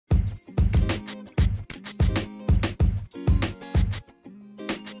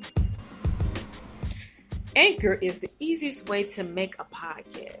Anchor is the easiest way to make a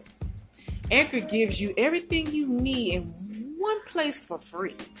podcast. Anchor gives you everything you need in one place for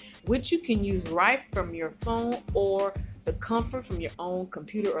free, which you can use right from your phone or the comfort from your own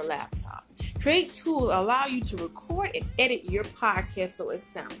computer or laptop. Create tools allow you to record and edit your podcast so it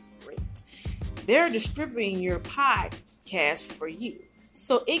sounds great. They're distributing your podcast for you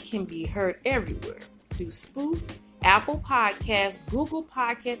so it can be heard everywhere through Spoof, Apple Podcasts, Google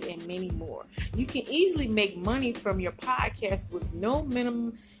Podcasts, and many more. You can easily make money from your podcast with no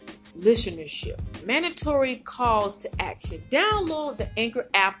minimum listenership. Mandatory calls to action. Download the Anchor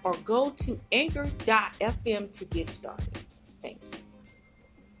app or go to anchor.fm to get started. Thank you.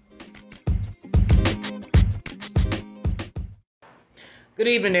 Good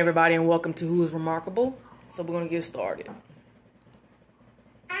evening, everybody, and welcome to Who is Remarkable. So we're going to get started.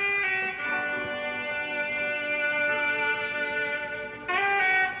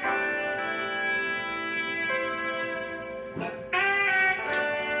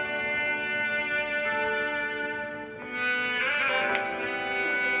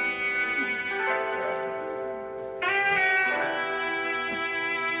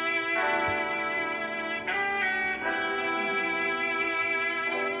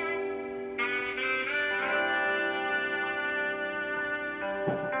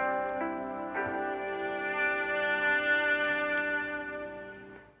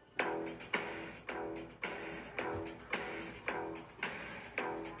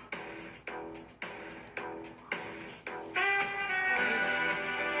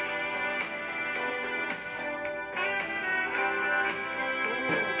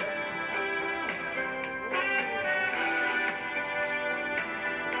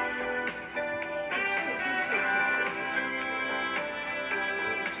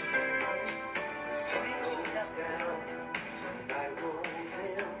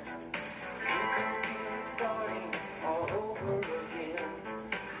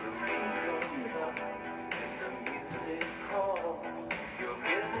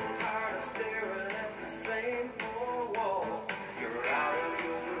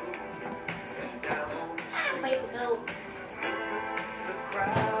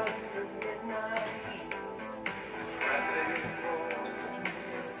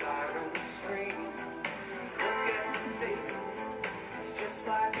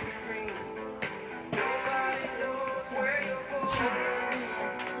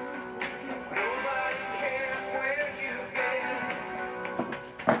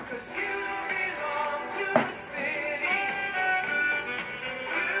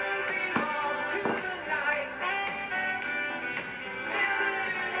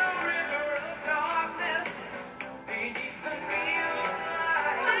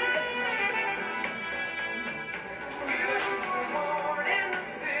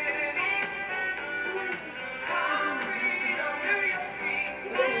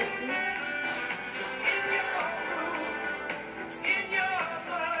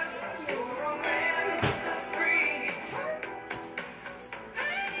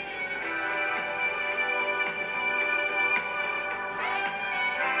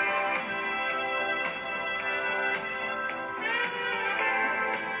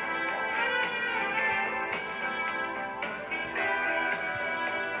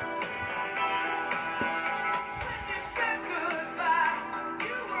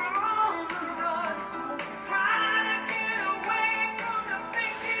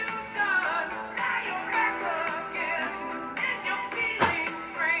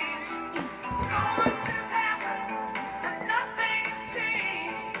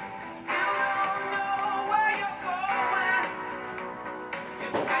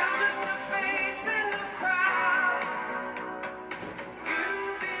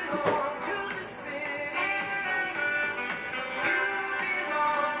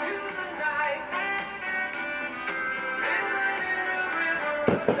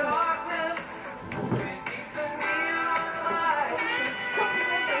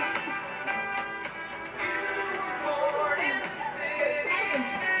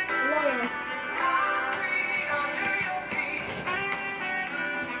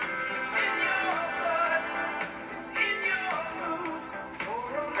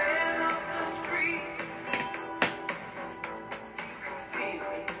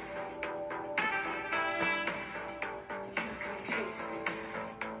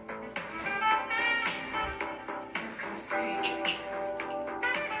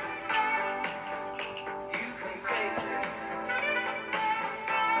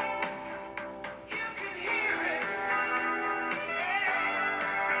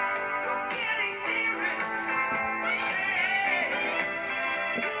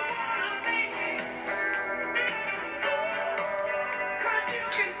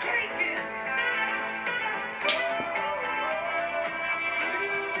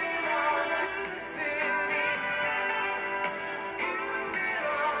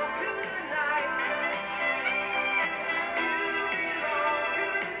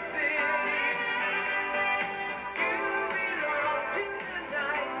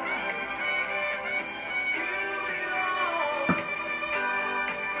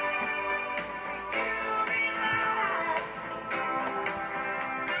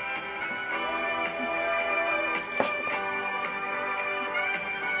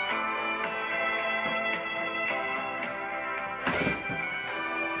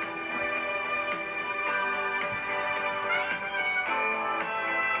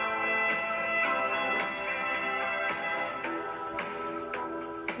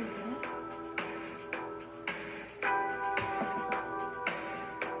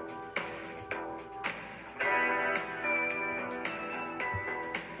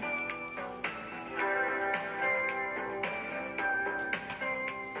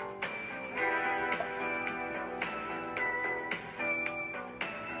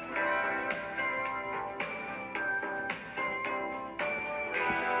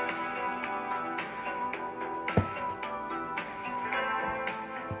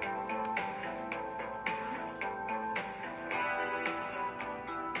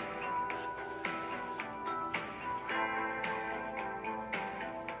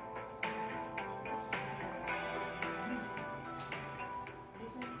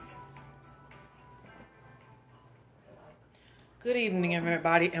 Good evening,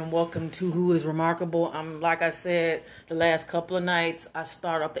 everybody, and welcome to Who is Remarkable. Like I said, the last couple of nights, I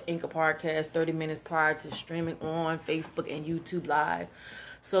start off the Anchor podcast 30 minutes prior to streaming on Facebook and YouTube Live.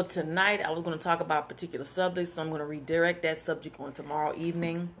 So tonight, I was going to talk about a particular subject, so I'm going to redirect that subject on tomorrow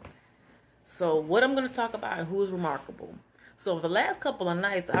evening. So what I'm going to talk about and who is remarkable. So the last couple of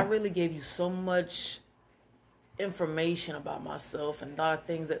nights, I really gave you so much information about myself and a lot of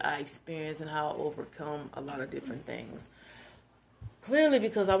things that I experienced and how I overcome a lot of different things. Clearly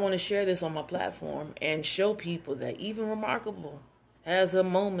because I want to share this on my platform and show people that even remarkable has her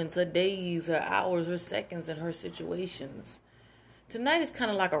moments, her days, her hours, her seconds, and her situations. Tonight is kind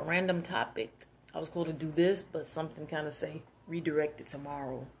of like a random topic. I was going to do this, but something kind of say redirect it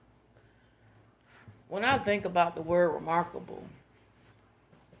tomorrow. When I think about the word remarkable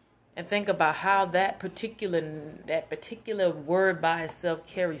and think about how that particular word by itself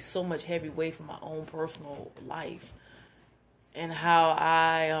carries so much heavy weight for my own personal life, and how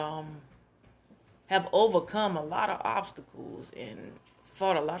I have overcome a lot of obstacles and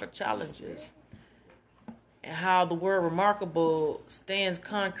fought a lot of challenges, and how the word remarkable stands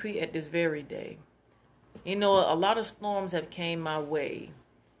concrete at this very day. You know, a lot of storms have came my way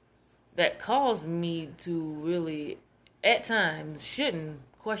that caused me to really, at times, shouldn't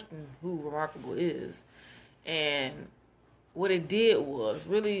question who remarkable is. And what it did was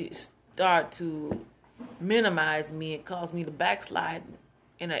really start to minimize me and cause me to backslide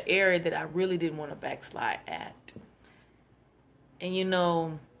in an area that I really didn't want to backslide at. And you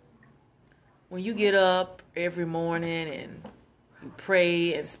know, when you get up every morning and you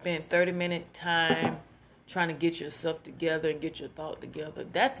pray and spend 30-minute time trying to get yourself together and get your thought together,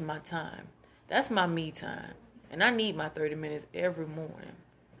 that's my time. That's my me time. And I need my 30 minutes every morning.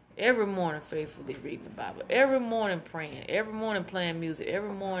 Every morning faithfully reading the Bible. Every morning praying. Every morning playing music.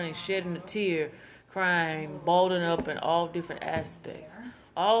 Every morning shedding a tear, crying, balding up in all different aspects.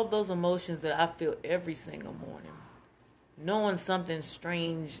 All those emotions that I feel every single morning. Knowing something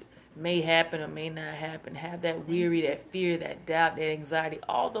strange may happen or may not happen. Have that weary, that fear, that doubt, that anxiety.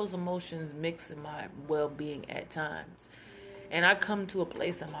 All those emotions mix in my well-being at times. And I come to a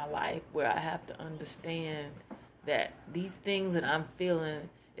place in my life where I have to understand that these things that I'm feeling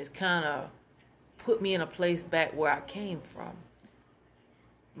is kind of put me in a place back where I came from.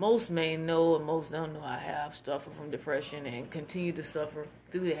 Most may know and most don't know I have suffered from depression and continue to suffer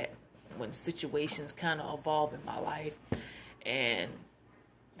through that when situations kind of evolve in my life. And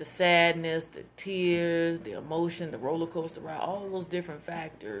the sadness, the tears, the emotion, the roller coaster ride, all those different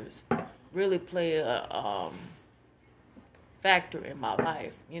factors really play a factor in my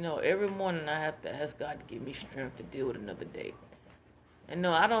life. You know, every morning I have to ask God to give me strength to deal with another day. And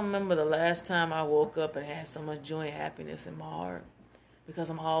no, I don't remember the last time I woke up and had so much joy and happiness in my heart. Because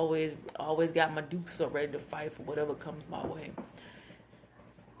I'm always got my dukes up ready to fight for whatever comes my way.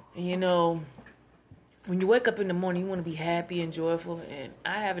 And you know, when you wake up in the morning, you want to be happy and joyful. And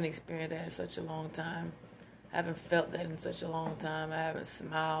I haven't experienced that in such a long time. I haven't felt that in such a long time. I haven't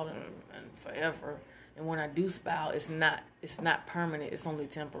smiled in forever. And when I do smile, it's not permanent. It's only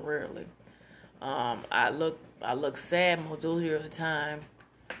temporarily. I look sad majority of the time.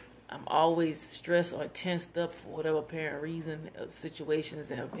 I'm always stressed or tensed up for whatever apparent reason of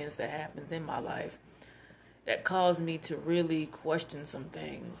situations and events that happens in my life that cause me to really question some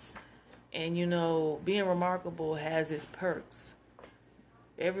things. And you know, being remarkable has its perks.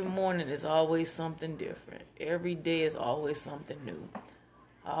 Every morning is always something different. Every day is always something new.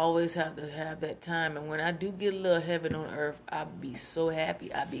 I always have to have that time. And when I do get a little heaven on earth, I be so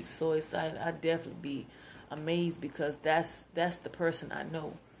happy. I be so excited. I definitely be amazed because that's the person I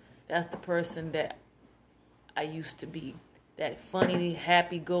know. That's the person that I used to be. That funny,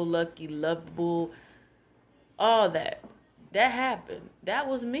 happy-go-lucky, lovable, all that. That happened. That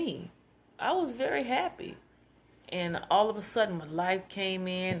was me. I was very happy. And all of a sudden, when life came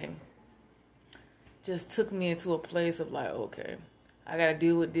in and just took me into a place of like, okay, I got to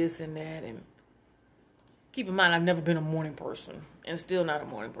deal with this and that. And keep in mind, I've never been a morning person and still not a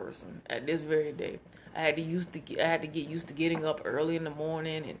morning person at this very day. I had to get used to getting up early in the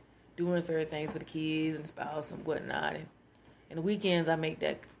morning and doing fair things for the kids and spouse and whatnot. And the weekends, I make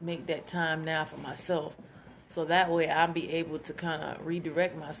that time now for myself. So that way I'll be able to kind of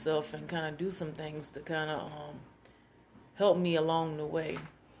redirect myself and kind of do some things to kind of help me along the way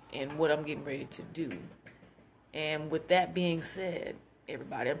in what I'm getting ready to do. And with that being said,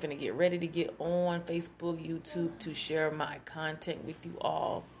 everybody, I'm going to get ready to get on Facebook, YouTube to share my content with you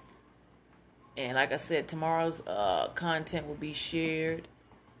all. And like I said, tomorrow's content will be shared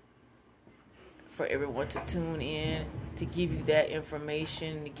for everyone to tune in, to give you that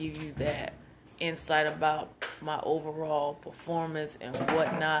information, to give you that insight about my overall performance and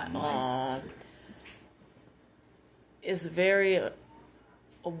whatnot. It's very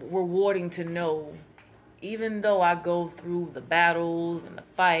rewarding to know, even though I go through the battles and the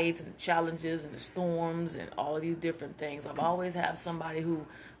fights and the challenges and the storms and all these different things, I've always have somebody who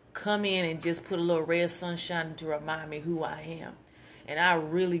come in and just put a little ray of sunshine to remind me who I am. And I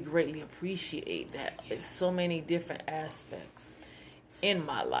really greatly appreciate that. It's so many different aspects in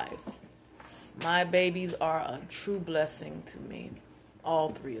my life. My babies are a true blessing to me. All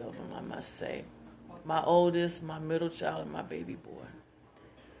three of them, I must say. My oldest, my middle child, and my baby boy.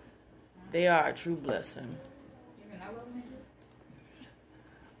 They are a true blessing.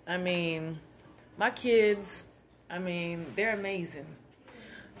 I mean, my kids, they're amazing.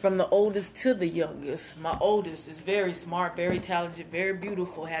 From the oldest to the youngest. My oldest is very smart, very talented, very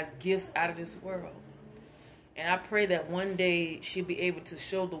beautiful, has gifts out of this world. And I pray that one day she'll be able to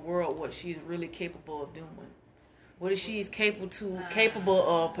show the world what she's really capable of doing. What she's capable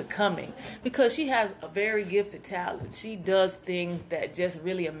of becoming. Because she has a very gifted talent. She does things that just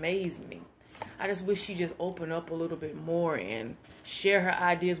really amaze me. I just wish she just opened up a little bit more and share her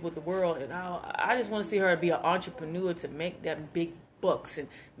ideas with the world. And I just want to see her be an entrepreneur to make that big bucks and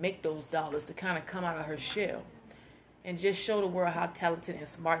make those dollars, to kind of come out of her shell and just show the world how talented and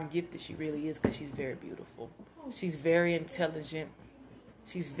smart and gifted she really is, because she's very beautiful. She's very intelligent.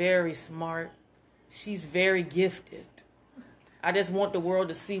 She's very smart. She's very gifted. I just want the world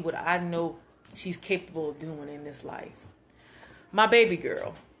to see what I know she's capable of doing in this life. My baby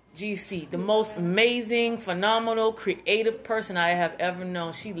girl, GC, the most amazing, phenomenal, creative person I have ever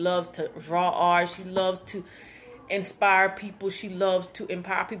known. She loves to draw art. She loves to inspire people. She loves to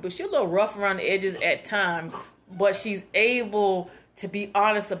empower people. She's a little rough around the edges at times, but she's able to be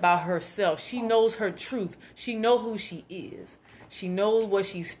honest about herself. She knows her truth. She knows who she is. She knows what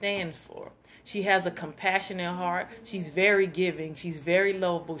she stands for. She has a compassionate heart. She's very giving. She's very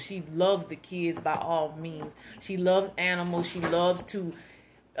lovable. She loves the kids by all means. She loves animals. She loves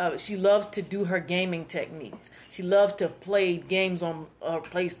to do her gaming techniques. She loves to play games on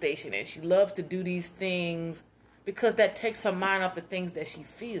PlayStation, and she loves to do these things because that takes her mind off the things that she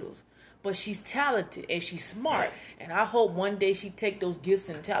feels. But she's talented and she's smart. And I hope one day she take those gifts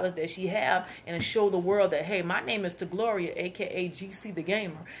and talents that she have and show the world that, hey, my name is TaGloria, a.k.a. GC the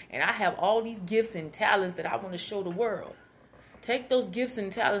Gamer. And I have all these gifts and talents that I want to show the world. Take those gifts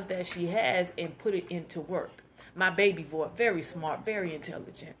and talents that she has and put it into work. My baby boy, very smart, very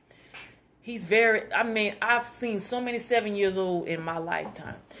intelligent. I've seen so many 7 years old in my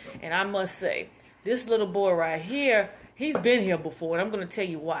lifetime. And I must say, this little boy right here, he's been here before, and I'm going to tell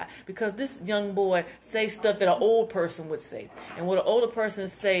you why. Because this young boy says stuff that an old person would say. And what an older person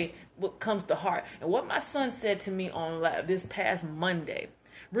say, what comes to heart. And what my son said to me on this past Monday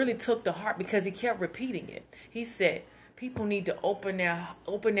really took to heart, because he kept repeating it. He said, people need to open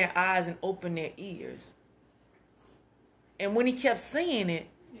their eyes and open their ears. And when he kept saying it,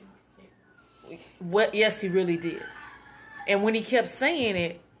 yes, he really did. And when he kept saying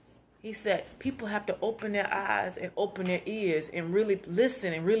it, he said, people have to open their eyes and open their ears and really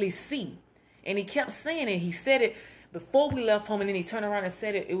listen and really see. And he kept saying it. He said it before we left home, and then he turned around and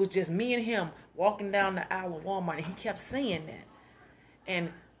said it. It was just me and him walking down the aisle of Walmart, and he kept saying that.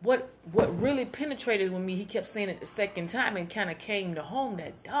 And what really penetrated with me, he kept saying it the second time and kind of came to home,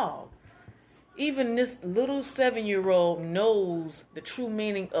 that dog. Even this little 7-year-old knows the true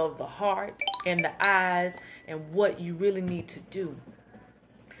meaning of the heart and the eyes and what you really need to do.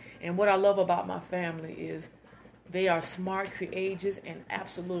 And what I love about my family is they are smart, creative, and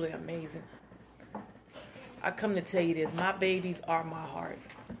absolutely amazing. I come to tell you this. My babies are my heart.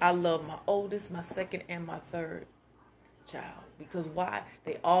 I love my oldest, my second, and my third child. Because why?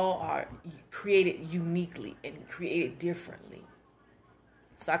 They all are created uniquely and created differently.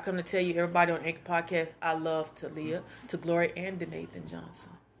 So I come to tell you, everybody on Anchor Podcast, I love Talia, TaGloria, and Denathan Johnson.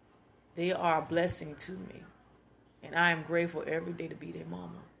 They are a blessing to me. And I am grateful every day to be their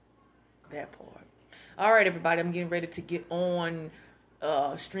mama. That part. All right, everybody, I'm getting ready to get on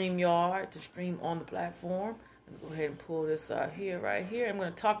StreamYard to stream on the platform. Let me go ahead and pull this right here. I'm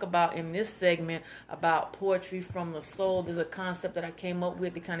going to talk about in this segment about poetry from the soul. There's a concept that I came up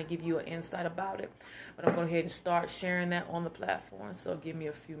with to kind of give you an insight about it. But I'm going to go ahead and start sharing that on the platform. So give me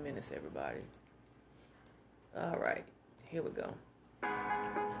a few minutes, everybody. All right, here we go.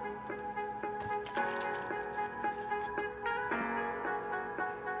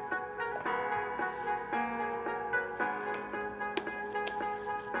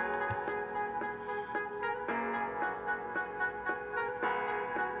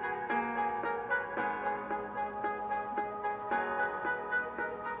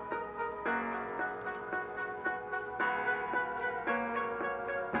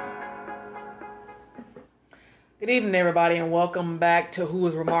 Good evening, everybody, and welcome back to Who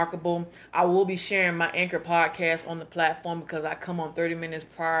is Remarkable. I will be sharing my Anchor podcast on the platform because I come on 30 minutes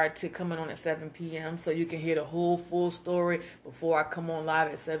prior to coming on at 7 p.m. so you can hear the whole full story before I come on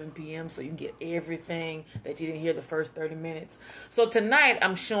live at 7 p.m. so you can get everything that you didn't hear the first 30 minutes. So tonight,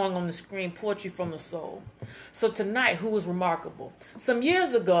 I'm showing on the screen Poetry from the Soul. So tonight, Who is Remarkable? Some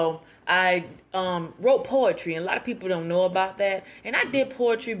years ago, I wrote poetry, and a lot of people don't know about that. And I did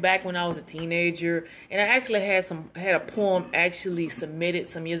poetry back when I was a teenager, and I actually had a poem actually submitted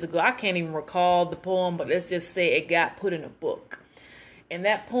some years ago. I can't even recall the poem, but let's just say it got put in a book. And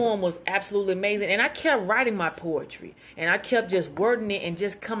that poem was absolutely amazing. And I kept writing my poetry, and I kept just wording it and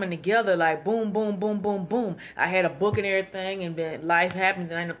just coming together like boom, boom, boom, boom, boom. I had a book and everything, and then life happens,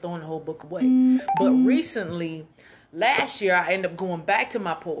 and I ended up throwing the whole book away. But recently, last year, I ended up going back to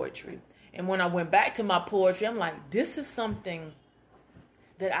my poetry. And when I went back to my poetry, I'm like, this is something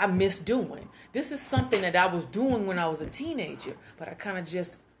that I miss doing. This is something that I was doing when I was a teenager, but I kind of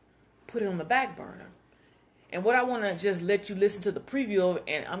just put it on the back burner. And what I want to just let you listen to the preview of,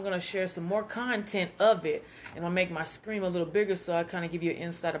 and I'm going to share some more content of it. And I'll make my screen a little bigger so I kind of give you an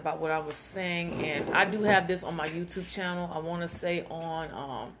insight about what I was saying. And I do have this on my YouTube channel. I want to say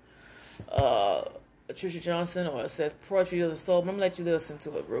on Trisha Johnson, or it says Poetry of the Soul. I'm going to let you listen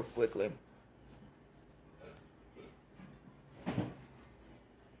to it real quickly.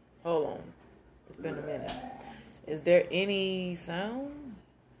 Hold on. It's been a minute. Is there any sound?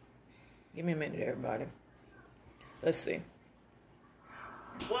 Give me a minute, everybody. Let's see.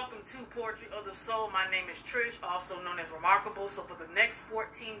 Welcome to Poetry of the Soul. My name is Trish, also known as Remarkable. So for the next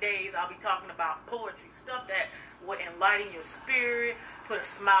 14 days, I'll be talking about poetry, stuff that will enlighten your spirit, put a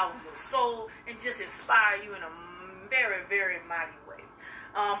smile on your soul, and just inspire you in a very, very mighty way.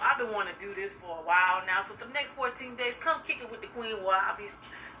 I've been wanting to do this for a while now. So for the next 14 days, come kick it with the Queen while I'll be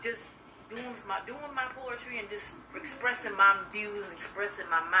just doing my poetry and just expressing my views and expressing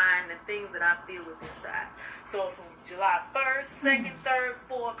my mind and things that I feel with inside. So from July 1st, 2nd, 3rd,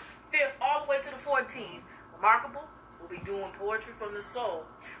 4th, 5th, all the way to the 14th, Remarkable will be doing Poetry from the Soul.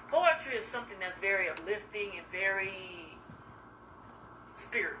 Poetry is something that's very uplifting and very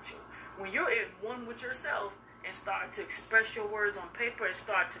spiritual. When you're at one with yourself and start to express your words on paper and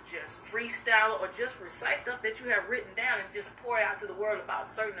start to just freestyle or just recite stuff that you have written down and just pour it out to the world about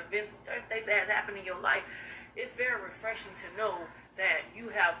certain events and certain things that has happened in your life, it's very refreshing to know that you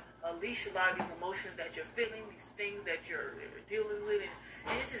have unleashed a lot of these emotions that you're feeling, these things that you're dealing with,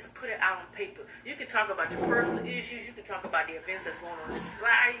 and you just put it out on paper. You can talk about your personal issues, you can talk about the events that's going on in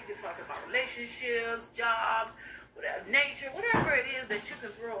society, you can talk about relationships, jobs, whatever, nature, whatever it is that you can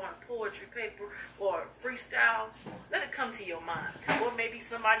throw on poetry paper or freestyle, let it come to your mind. Or maybe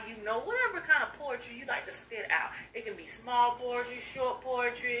somebody you know, whatever kind of poetry you like to spit out. It can be small poetry, short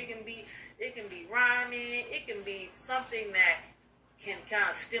poetry, it can be rhyming, it can be something that can kind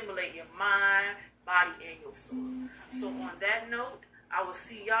of stimulate your mind, body, and your soul. So on that note, I will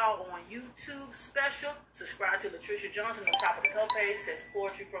see y'all on YouTube special. Subscribe to Latricia Johnson on top of the cover page. Says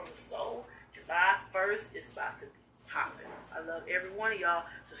Poetry from the Soul. July 1st is about to be popping. I love every one of y'all.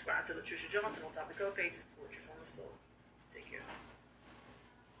 Subscribe to Latricia Johnson on top of the cover page. Poetry from the Soul. Take care.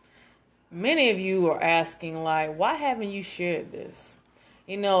 Many of you are asking, like, why haven't you shared this?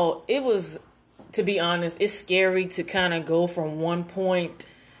 You know, it was, to be honest, it's scary to kind of go from one point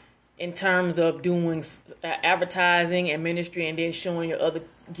in terms of doing advertising and ministry and then showing your other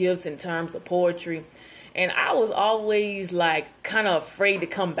gifts in terms of poetry. And I was always like kind of afraid to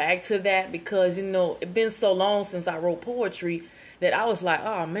come back to that because, you know, it's been so long since I wrote poetry that I was like,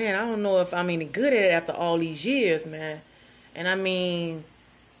 oh man, I don't know if I'm any good at it after all these years, man. And I mean,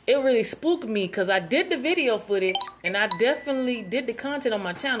 it really spooked me because I did the video footage and I definitely did the content on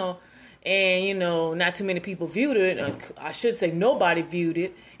my channel. And, you know, not too many people viewed it. I should say nobody viewed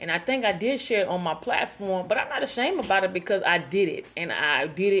it. And I think I did share it on my platform. But I'm not ashamed about it because I did it. And I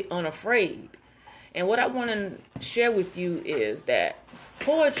did it unafraid. And what I want to share with you is that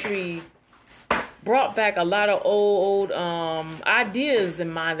poetry brought back a lot of old ideas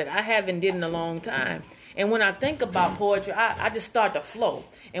in mind that I haven't did in a long time. And when I think about poetry, I just start to flow.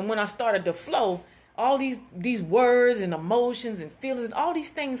 And when I started to flow, all these words and emotions and feelings and all these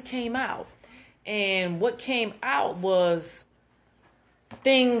things came out. And what came out was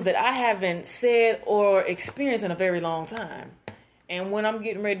things that I haven't said or experienced in a very long time. And what I'm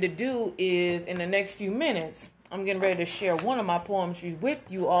getting ready to do is, in the next few minutes, I'm getting ready to share one of my poetry with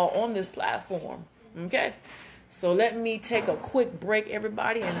you all on this platform. Okay? So let me take a quick break,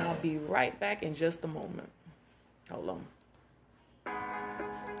 everybody, and I'll be right back in just a moment. Hold on.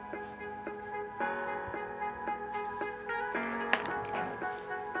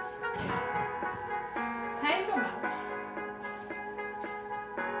 Hey, come on.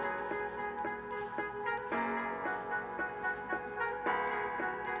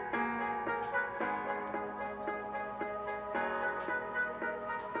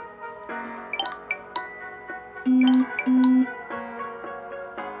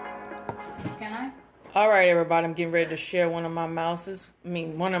 right, everybody, I'm getting ready to share one of my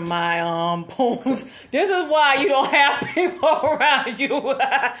one of my poems. This is why you don't have people around you.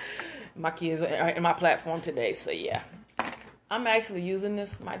 My kids are in my platform today, so yeah. I'm actually using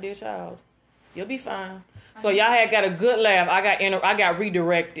this, my dear child. You'll be fine. So y'all had got a good laugh. I got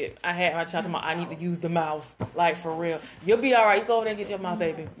redirected. I had my child I need to use the mouse, like for real. You'll be all right. You go over there and get your mouse,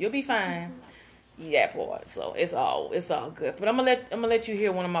 baby. You'll be fine. That part. So it's all good. But I'm gonna let you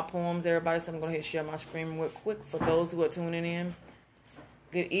hear one of my poems, everybody. So I'm gonna hit share my screen real quick for those who are tuning in.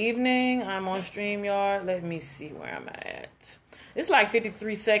 Good evening. I'm on StreamYard. Let me see where I'm at. It's like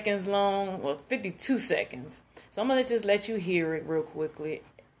 53 seconds long, well 52 seconds. So I'm gonna just let you hear it real quickly.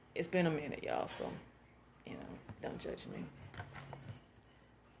 It's been a minute, y'all. So don't judge me.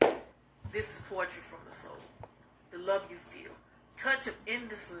 This is poetry from the soul. The love you feel, touch of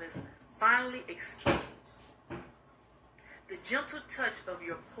endlessness. Finally exposed. The gentle touch of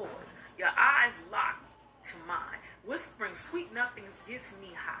your pores, your eyes locked to mine, whispering sweet nothings gets me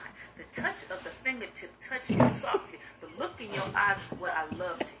high. The touch of the fingertip touch me softly. The look in your eyes is what I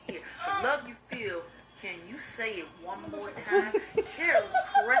love to hear. The love you feel, can you say it one more time?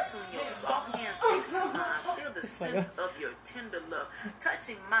 Caressing your soft hands next to mine. Feel the sense of your tender love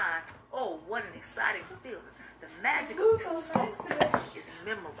touching mine. Oh, what an exciting feeling. The magic of two souls touch is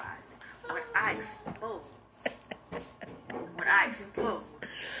memorizing. When I explode, I know your mind.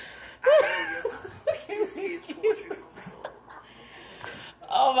 This is poetry from the soul.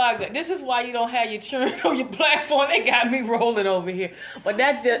 Oh my God! This is why you don't have your children on your platform. They got me rolling over here. But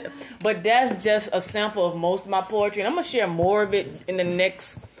that's just a sample of most of my poetry, and I'm gonna share more of it in the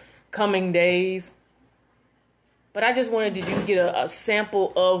next coming days. But I just wanted to get a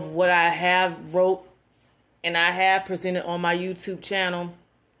sample of what I have wrote and I have presented on my YouTube channel.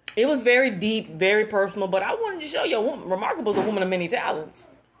 It was very deep, very personal, but I wanted to show you Remarkable is a woman of many talents.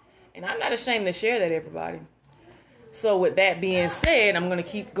 And I'm not ashamed to share that, everybody. So with that being said, I'm going to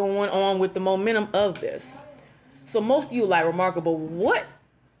keep going on with the momentum of this. So most of you like Remarkable. What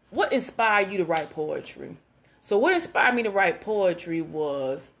inspired you to write poetry? So what inspired me to write poetry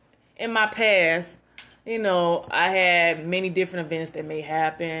was, in my past, I had many different events that may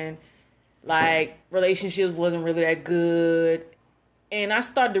happen. Like, relationships wasn't really that good. And I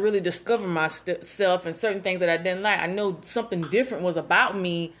started to really discover myself and certain things that I didn't like. I know something different was about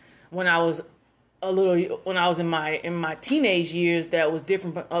me when I was in my teenage years that was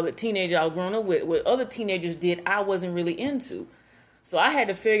different from other teenagers I was growing up with. What other teenagers did, I wasn't really into. So I had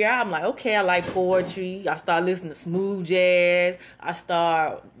to figure out, I'm like, okay, I like poetry. I started listening to smooth jazz. I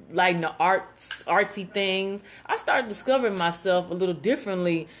started liking the artsy things. I started discovering myself a little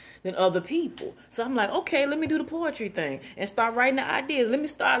differently than other people. So I'm like, okay, let me do the poetry thing and start writing the ideas. Let me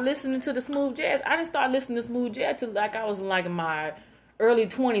start listening to the smooth jazz. I didn't start listening to smooth jazz till like I was like in my early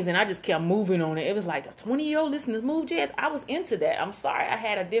 20s, and I just kept moving on it. It was like a 20-year-old listening to smooth jazz. I was into that. I'm sorry, I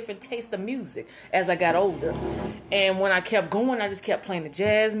had a different taste of music as I got older. And when I kept going, I just kept playing the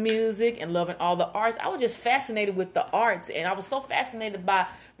jazz music and loving all the arts. I was just fascinated with the arts, and I was so fascinated by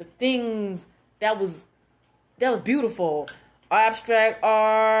the things that was beautiful. Abstract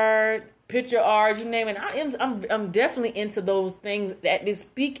art, picture art, you name it. I'm definitely into those things that they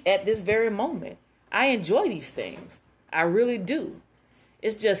speak at this very moment. I enjoy these things. I really do.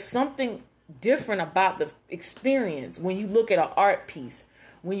 It's just something different about the experience when you look at an art piece,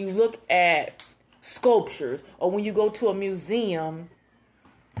 when you look at sculptures, or when you go to a museum.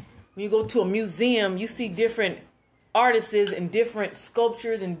 When you go to a museum, you see different artists and different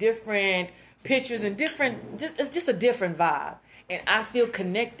sculptures and different pictures and it's just a different vibe. And I feel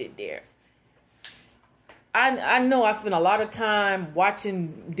connected there. I know I spend a lot of time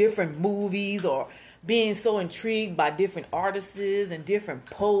watching different movies or being so intrigued by different artists and different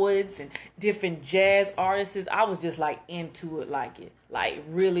poets and different jazz artists. I was just like into it, like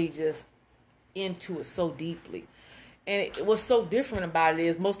really just into it so deeply. And what's so different about it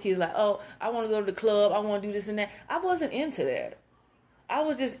is most kids like, oh, I want to go to the club. I want to do this and that. I wasn't into that. I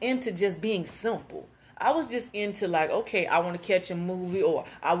was just into just being simple. I was just into like, okay, I want to catch a movie, or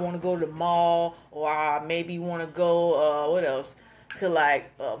I want to go to the mall, or I maybe want to go, what else? To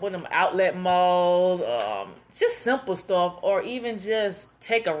like, what them outlet malls, just simple stuff, or even just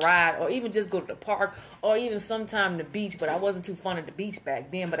take a ride, or even just go to the park, or even sometime the beach. But I wasn't too fond of the beach back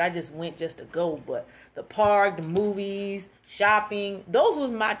then, but I just went just to go. But the park, the movies, shopping, those was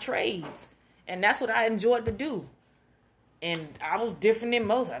my trades. And that's what I enjoyed to do. And I was different than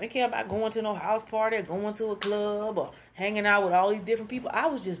most. I didn't care about going to no house party or going to a club or hanging out with all these different people. I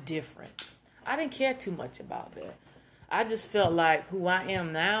was just different. I didn't care too much about that. I just felt like who I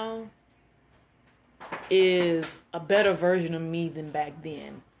am now is a better version of me than back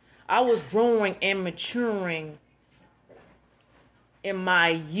then. I was growing and maturing in my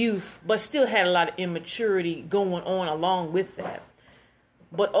youth, but still had a lot of immaturity going on along with that.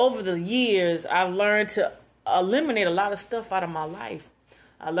 But over the years, I've learned to eliminate a lot of stuff out of my life.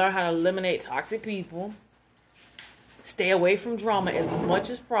 I learned how to eliminate toxic people, stay away from drama as much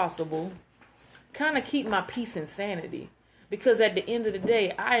as possible, kind of keep my peace and sanity. Because at the end of the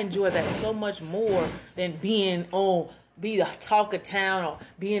day, I enjoy that so much more than being be the talk of town or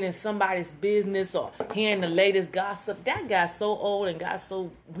being in somebody's business or hearing the latest gossip. That got so old and got so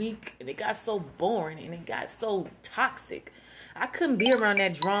weak and it got so boring and it got so toxic. I couldn't be around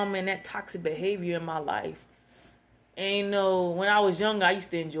that drama and that toxic behavior in my life. And when I was younger, I used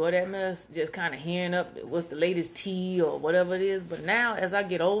to enjoy that mess, just kind of hearing up what's the latest tea or whatever it is. But now, as I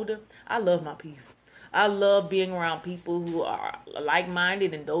get older, I love my peace. I love being around people who are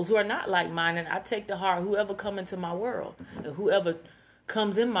like-minded and those who are not like-minded. I take to heart whoever come into my world and whoever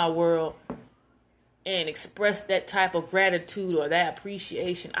comes in my world and express that type of gratitude or that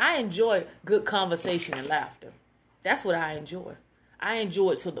appreciation. I enjoy good conversation and laughter. That's what I enjoy. I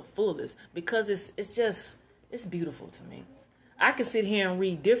enjoy it to the fullest because it's beautiful to me. I can sit here and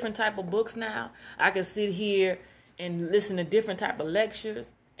read different type of books now. I can sit here and listen to different type of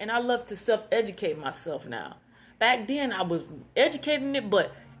lectures. And I love to self-educate myself now. Back then, I was educating it,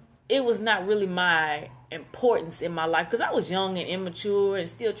 but it was not really my importance in my life because I was young and immature and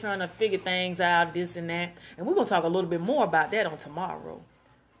still trying to figure things out, this and that. And we're going to talk a little bit more about that on tomorrow.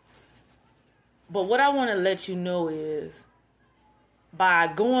 But what I want to let you know is by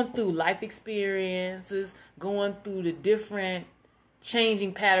going through life experiences, going through the different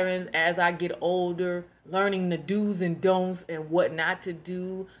changing patterns as I get older, learning the do's and don'ts and what not to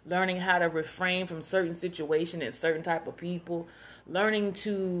do, learning how to refrain from certain situations and certain type of people, learning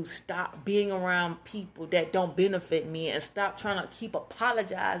to stop being around people that don't benefit me and stop trying to keep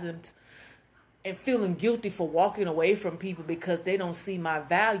apologizing and feeling guilty for walking away from people because they don't see my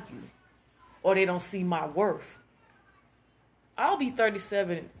value or they don't see my worth. I'll be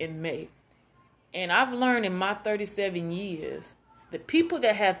 37 in May. And I've learned in my 37 years, the people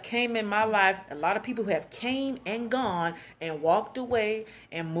that have came in my life, a lot of people who have came and gone and walked away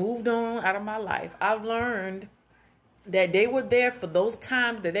and moved on out of my life, I've learned that they were there for those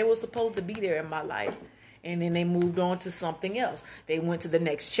times that they were supposed to be there in my life. And then they moved on to something else. They went to the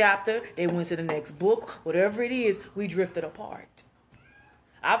next chapter. They went to the next book. Whatever it is, we drifted apart.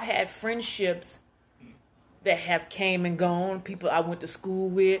 I've had friendships that have came and gone. People I went to school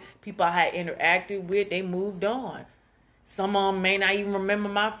with, people I had interacted with, they moved on. Some of them may not even remember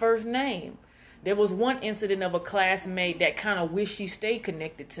my first name. There was one incident of a classmate that kind of wished she stayed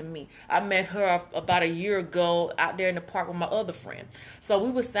connected to me. I met her about a year ago out there in the park with my other friend. So we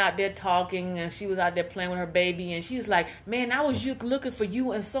was out there talking, and she was out there playing with her baby, and she was like, man, I was looking for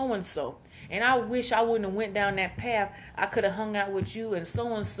you and so-and-so. And I wish I wouldn't have went down that path. I could have hung out with you and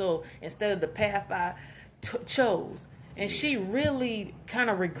so-and-so instead of the path I chose. And she really kind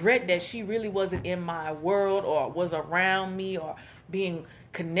of regret that she really wasn't in my world or was around me or being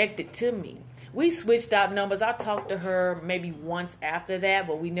connected to me. We switched out numbers. I talked to her maybe once after that,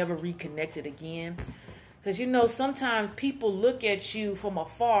 but we never reconnected again. Because, sometimes people look at you from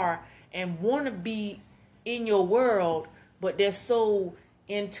afar and want to be in your world, but they're so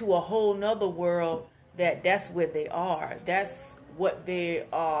into a whole nother world that's where they are. That's what they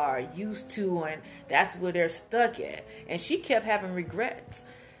are used to, and that's where they're stuck at. And she kept having regrets.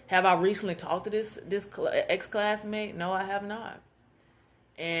 Have I recently talked to this ex-classmate? No, I have not.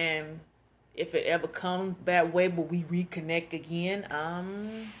 And if it ever comes that way, will we reconnect again?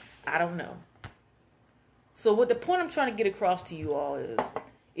 I don't know. So what the point I'm trying to get across to you all is,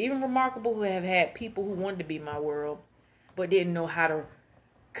 even Remarkable who have had people who wanted to be my world, but didn't know how to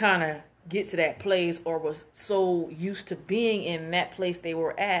kind of get to that place or was so used to being in that place they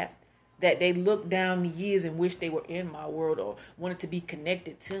were at that they looked down the years and wished they were in my world or wanted to be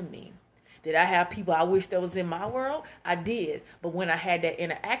connected to me. Did I have people I wish that was in my world? I did. But when I had that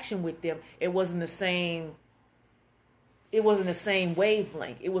interaction with them, it wasn't the same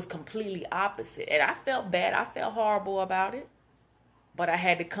wavelength. It was completely opposite. And I felt bad. I felt horrible about it. But I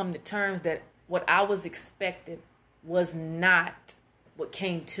had to come to terms that what I was expecting was not what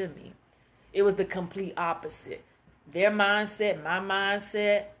came to me. It was the complete opposite. Their mindset, my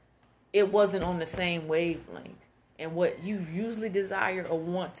mindset, it wasn't on the same wavelength. And what you usually desire or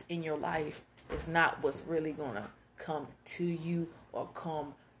want in your life is not what's really going to come to you or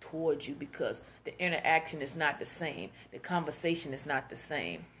come towards you, because the interaction is not the same. The conversation is not the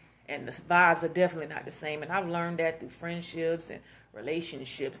same. And the vibes are definitely not the same. And I've learned that through friendships and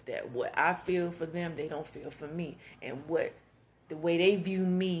relationships, that what I feel for them, they don't feel for me. And what the way they view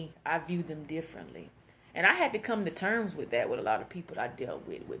me, I view them differently. And I had to come to terms with that with a lot of people I dealt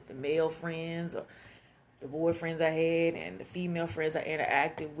with the male friends or the boyfriends I had and the female friends I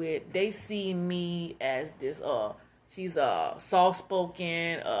interacted with. They see me as this, she's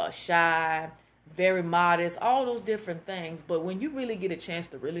soft-spoken, shy, very modest, all those different things. But when you really get a chance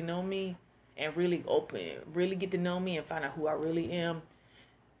to really know me and really get to know me and find out who I really am,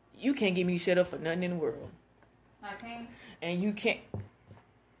 you can't get me shut up for nothing in the world. Okay. And you can't.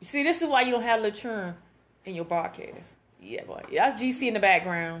 See, this is why you don't have Laturin in your broadcast. Yeah, boy. Yeah, that's GC in the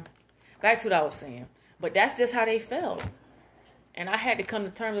background. Back to what I was saying. But that's just how they felt. And I had to come to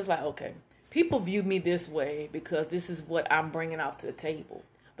terms with like, okay, people view me this way because this is what I'm bringing out to the table.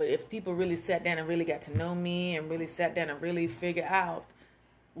 But if people really sat down and really got to know me and really sat down and really figure out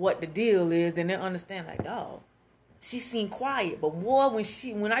what the deal is, then they'll understand like, dog, she seemed quiet. But more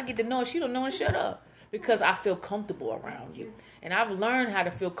when I get to know her, she don't know and shut up. Because I feel comfortable around you. And I've learned how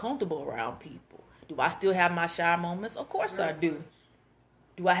to feel comfortable around people. Do I still have my shy moments? Of course I do.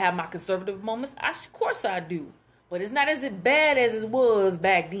 Do I have my conservative moments? Of course I do. But it's not as bad as it was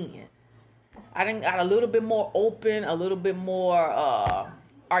back then. I done got a little bit more open, a little bit more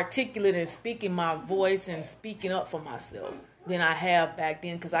articulate in speaking my voice and speaking up for myself than I have back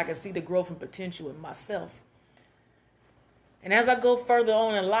then because I can see the growth and potential in myself. And as I go further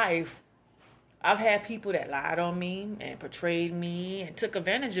on in life, I've had people that lied on me and portrayed me and took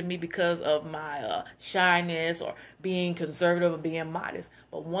advantage of me because of my shyness or being conservative or being modest.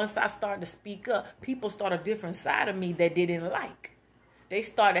 But once I started to speak up, people started a different side of me that they didn't like. They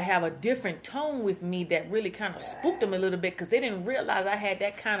started to have a different tone with me that really kind of spooked them a little bit because they didn't realize I had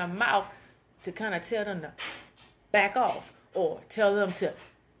that kind of mouth to kind of tell them to back off or tell them to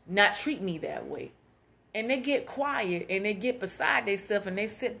not treat me that way. And they get quiet and they get beside themselves and they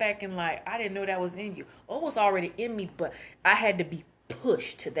sit back and like, I didn't know that was in you. Or it was already in me, but I had to be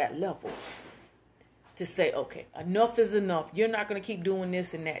pushed to that level to say, okay, enough is enough. You're not going to keep doing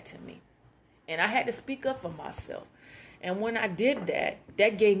this and that to me. And I had to speak up for myself. And when I did that,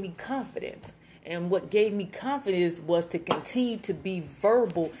 that gave me confidence. And what gave me confidence was to continue to be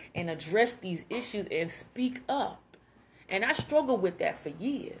verbal and address these issues and speak up. And I struggled with that for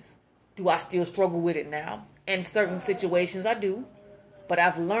years. Do I still struggle with it now? In certain situations, I do. But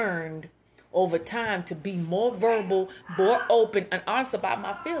I've learned over time to be more verbal, more open, and honest about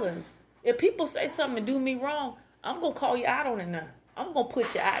my feelings. If people say something to do me wrong, I'm going to call you out on it now. I'm going to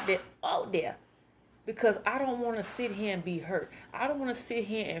put you out there. Because I don't want to sit here and be hurt. I don't want to sit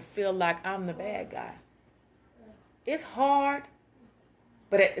here and feel like I'm the bad guy. It's hard.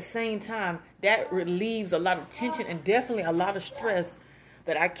 But at the same time, that relieves a lot of tension and definitely a lot of stress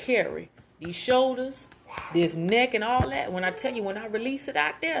that I carry. These shoulders, this neck and all that. When I tell you, when I release it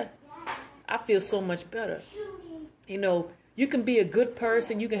out there, I feel so much better. You know, you can be a good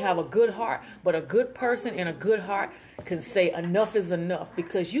person. You can have a good heart. But a good person and a good heart can say enough is enough.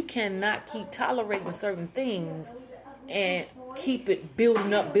 Because you cannot keep tolerating certain things and keep it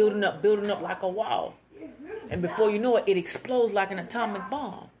building up like a wall. And before you know it, it explodes like an atomic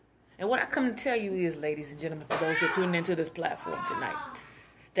bomb. And what I come to tell you is, ladies and gentlemen, for those who are tuning into this platform tonight,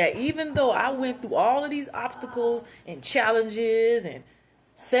 that even though I went through all of these obstacles and challenges and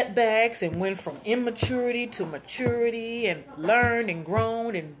setbacks and went from immaturity to maturity and learned and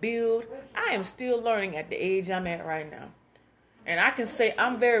grown and built, I am still learning at the age I'm at right now. And I can say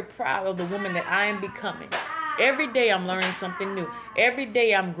I'm very proud of the woman that I am becoming. Every day I'm learning something new. Every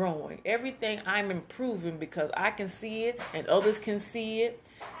day I'm growing. Everything I'm improving because I can see it and others can see it.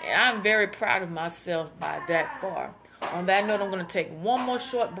 And I'm very proud of myself by that far. On that note, I'm going to take one more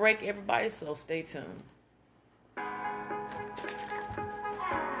short break, everybody, so stay tuned.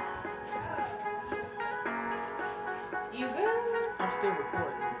 You good? I'm still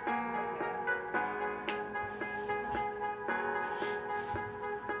recording.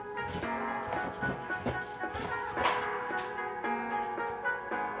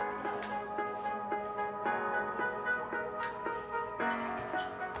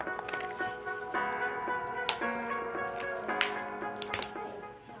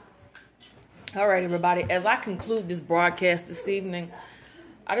 All right, everybody. As I conclude this broadcast this evening,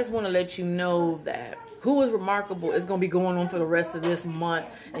 I just want to let you know that Who is Remarkable is going to be going on for the rest of this month.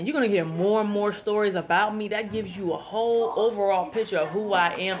 And you're going to hear more and more stories about me. That gives you a whole overall picture of who I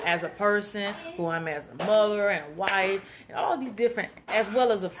am as a person, who I'm as a mother and a wife, and all these different, as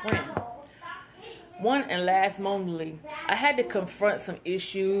well as a friend. One and last momently, I had to confront some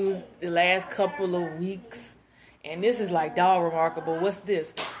issues the last couple of weeks. And this is like, dog, remarkable. What's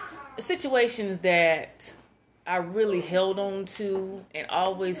this? The situations that I really held on to and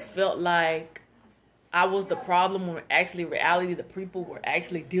always felt like I was the problem when actually reality the people were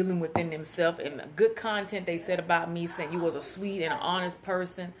actually dealing within themselves. And the good content they said about me, saying you was a sweet and an honest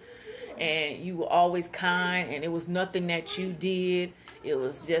person and you were always kind and it was nothing that you did. It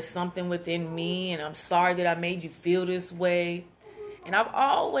was just something within me, and I'm sorry that I made you feel this way. And I've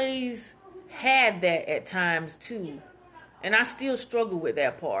always had that at times too. And I still struggle with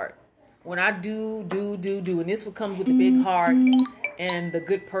that part. When I do, and this what comes with the big heart and the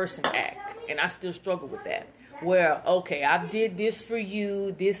good person act. And I still struggle with that. Where, okay, I did this for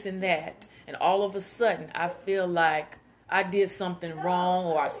you, this and that. And all of a sudden, I feel like I did something wrong,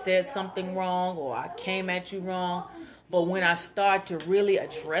 or I said something wrong, or I came at you wrong. But when I start to really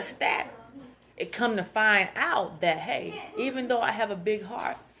address that, it come to find out that, hey, even though I have a big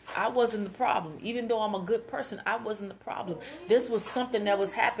heart, I wasn't the problem. Even though I'm a good person, I wasn't the problem. This was something that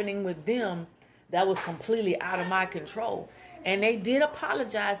was happening with them that was completely out of my control. And they did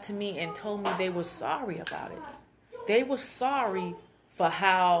apologize to me and told me they were sorry about it. They were sorry for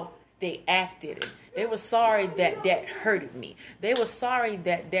how they acted. They were sorry that that hurted me. They were sorry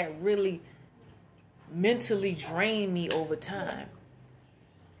that that really mentally drained me over time.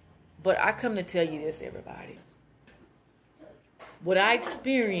 But I come to tell you this, everybody. What I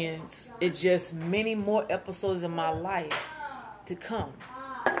experienced is just many more episodes in my life to come.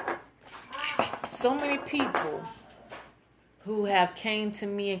 So many people who have came to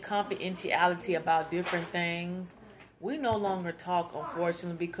me in confidentiality about different things, we no longer talk,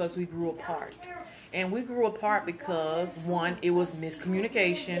 unfortunately, because we grew apart. And we grew apart because, one, it was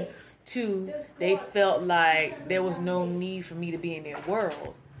miscommunication. Two, they felt like there was no need for me to be in their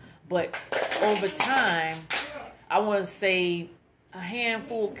world. But over time, I want to say a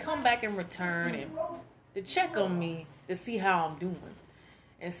handful come back in return and to check on me to see how I'm doing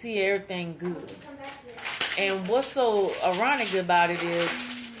and see everything good. And what's so ironic about it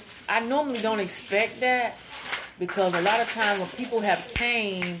is I normally don't expect that, because a lot of times when people have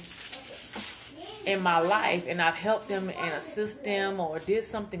came in my life and I've helped them and assist them or did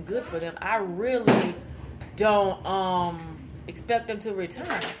something good for them, I really don't expect them to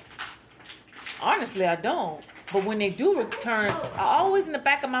return. Honestly, I don't. But when they do return, I always in the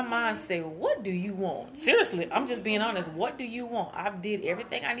back of my mind say, what do you want? Seriously, I'm just being honest. What do you want? I've did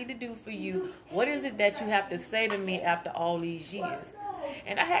everything I need to do for you. What is it that you have to say to me after all these years?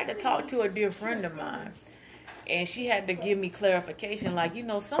 And I had to talk to a dear friend of mine. And she had to give me clarification. Like, you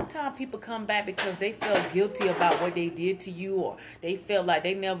know, sometimes people come back because they felt guilty about what they did to you, or they felt like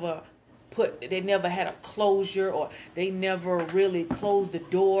they never had a closure, or they never really closed the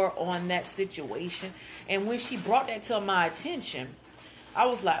door on that situation. And when she brought that to my attention, I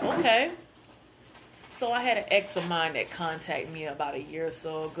was like, okay. So I had an ex of mine that contacted me about a year or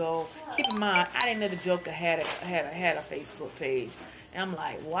so ago. Keep in mind, I didn't know the Joker had a Facebook page. And I'm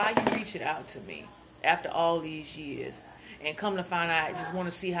like, why are you reaching out to me after all these years? And come to find out, I just want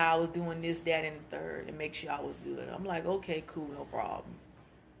to see how I was doing this, that, and the third, and make sure I was good. I'm like, okay, cool, no problem.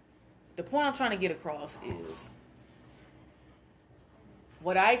 The point I'm trying to get across is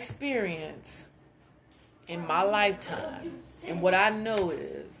what I experienced in my lifetime, and what I know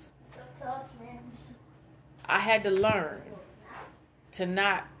is I had to learn to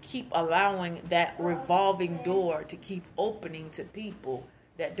not keep allowing that revolving door to keep opening to people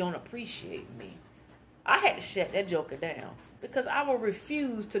that don't appreciate me. I had to shut that joker down, because I will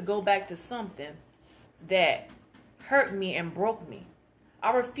refuse to go back to something that hurt me and broke me.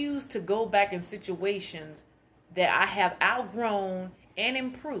 I refuse to go back in situations that I have outgrown and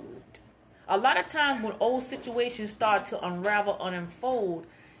improved. A lot of times when old situations start to unravel and unfold,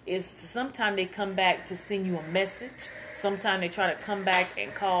 is sometimes they come back to send you a message. Sometimes they try to come back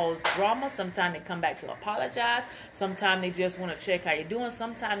and cause drama. Sometimes they come back to apologize. Sometimes they just want to check how you're doing.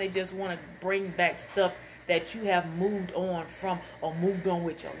 Sometimes they just want to bring back stuff that you have moved on from or moved on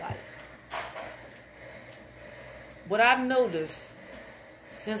with your life. What I've noticed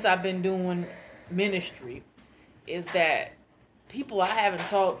since I've been doing ministry is that people I haven't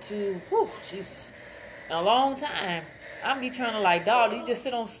talked to, Jesus, in a long time, I'm be trying to like, dog, you just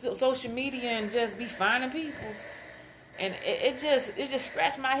sit on social media and just be finding people. And it just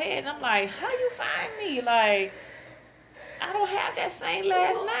scratched my head. And I'm like, how you find me? Like, I don't have that same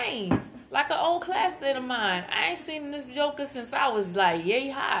last name. Like an old classmate of mine. I ain't seen this joker since I was like yay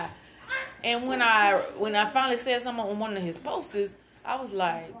high. And when I finally said something on one of his posters, I was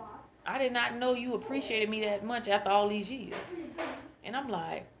like, I did not know you appreciated me that much after all these years. And I'm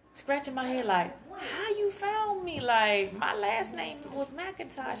like, scratching my head like, how you found me? Like, my last name was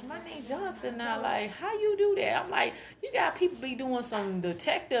McIntosh. My name Johnson now. Like, how you do that? I'm like, you got people be doing some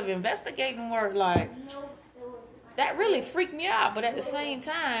detective investigating work. Like, that really freaked me out. But at the same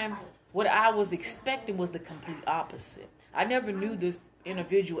time, What I was expecting was the complete opposite. I never knew this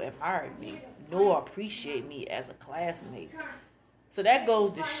individual admired me nor appreciate me as a classmate. So that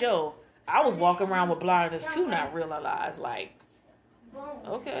goes to show I was walking around with blindness too, not realize like,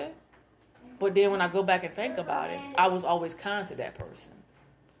 okay. But then when I go back and think about it, I was always kind to that person.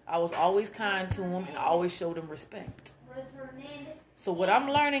 I was always kind to him and I always showed him respect. So what I'm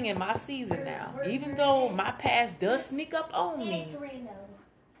learning in my season now, even though my past does sneak up on me,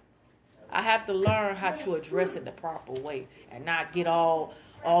 I have to learn how to address it the proper way and not get all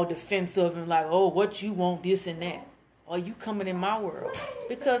defensive and like, oh, what you want, this and that. Or you coming in my world.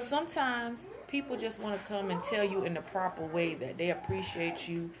 Because sometimes people just want to come and tell you in the proper way that they appreciate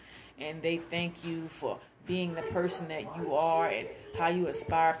you and they thank you for being the person that you are and how you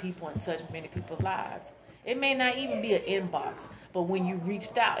inspire people and touch many people's lives. It may not even be an inbox, but when you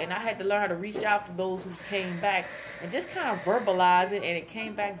reached out, and I had to learn how to reach out to those who came back and just kind of verbalize it, and it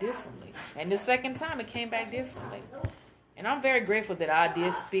came back differently. And the second time, it came back differently. And I'm very grateful that I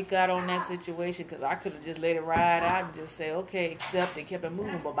did speak out on that situation because I could have just let it ride out and just say, okay, accept and kept it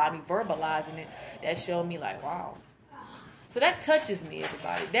moving. But by me verbalizing it, that showed me like, wow. So that touches me,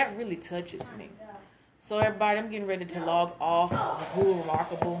 everybody. That really touches me. So everybody, I'm getting ready to log off. Who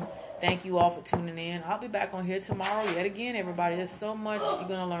Remarkable. Thank you all for tuning in. I'll be back on here tomorrow yet again, everybody. There's so much you're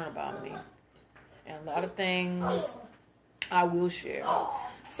going to learn about me. And a lot of things I will share.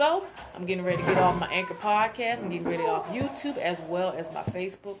 So, I'm getting ready to get off my Anchor podcast. I'm getting ready off YouTube as well as my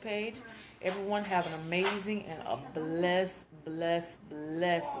Facebook page. Everyone have an amazing and a blessed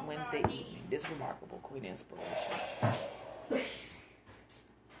Wednesday evening. This Remarkable Queen Inspiration.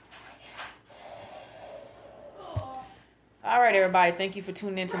 All right, everybody. Thank you for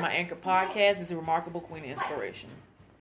tuning in to my Anchor podcast. This is Remarkable Queen Inspiration.